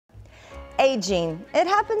Aging. It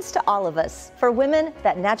happens to all of us. For women,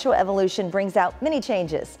 that natural evolution brings out many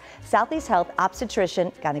changes. Southeast Health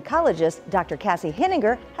obstetrician, gynecologist, Dr. Cassie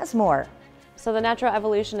Henninger has more. So the natural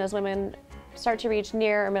evolution as women start to reach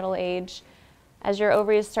near or middle age, as your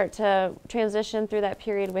ovaries start to transition through that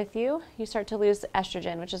period with you, you start to lose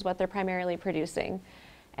estrogen, which is what they're primarily producing.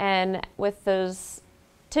 And with those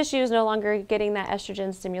tissues no longer getting that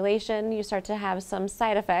estrogen stimulation, you start to have some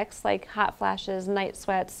side effects like hot flashes, night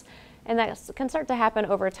sweats, and that can start to happen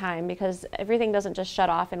over time because everything doesn't just shut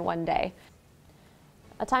off in one day.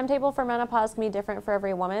 A timetable for menopause can be different for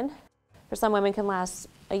every woman. For some women can last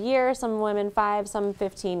a year, some women 5, some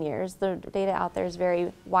 15 years. The data out there is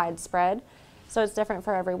very widespread. So it's different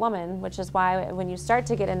for every woman, which is why when you start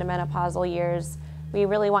to get into menopausal years, we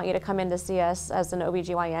really want you to come in to see us as an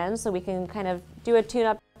OBGYN so we can kind of do a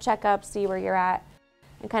tune-up checkup, see where you're at,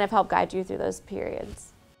 and kind of help guide you through those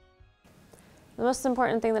periods. The most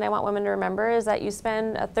important thing that I want women to remember is that you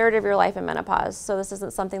spend a third of your life in menopause. So this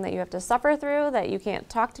isn't something that you have to suffer through, that you can't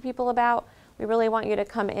talk to people about. We really want you to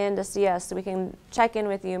come in to see us so we can check in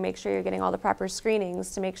with you, make sure you're getting all the proper screenings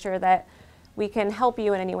to make sure that we can help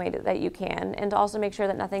you in any way that you can, and to also make sure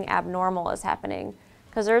that nothing abnormal is happening.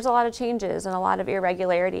 Because there's a lot of changes and a lot of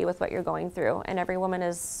irregularity with what you're going through, and every woman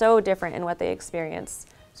is so different in what they experience.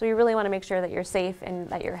 So we really want to make sure that you're safe and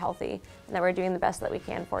that you're healthy and that we're doing the best that we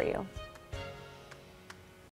can for you.